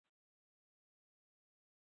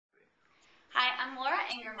Hi, I'm Laura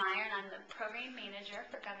Engermeyer, and I'm the Program Manager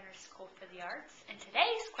for Governor's School for the Arts. And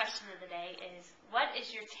today's question of the day is, what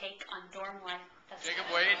is your take on dorm life thus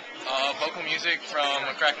Jacob far? Wade, vocal music from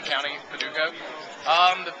McCracken County, Paducah.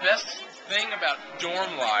 The best thing about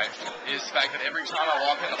dorm life is the fact that every time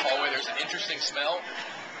I walk in the hallway there's an interesting smell,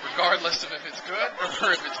 regardless of if it's good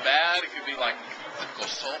or if it's bad. It could be like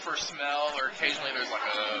typical sulfur smell, or occasionally there's like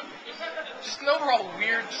just an overall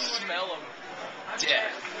weird smell of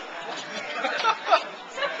death.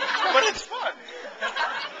 But it's fun.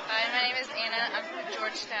 Hi, my name is Anna. I'm from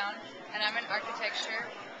Georgetown, and I'm in architecture.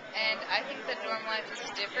 And I think that dorm life is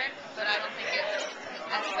different, but I don't think it's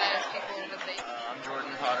as bad as people would think. I'm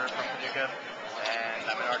Jordan Potter from Paducah, and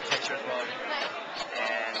I'm in architecture as well.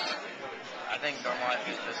 And I think dorm life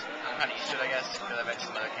is just, I'm kind of used to it, I guess, because I've been to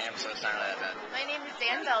some other camps, so it's not really that bad. My name is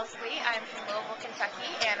Dan Belsley. I'm from Louisville,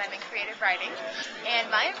 Kentucky, and I'm in creative writing.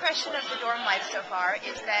 And my impression of the dorm life so far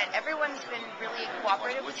is that everyone's been really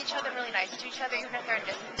cooperative with each other, really nice to each other, even if they're in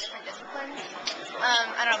different disciplines.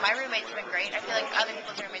 I don't know, my roommates have been great. I feel like other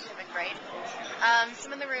people's roommates have been great.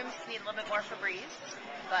 Some of the rooms need a little bit more Febreze,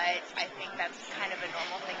 but I think that's kind of a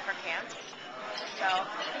normal thing for camps. So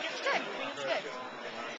I think it's good.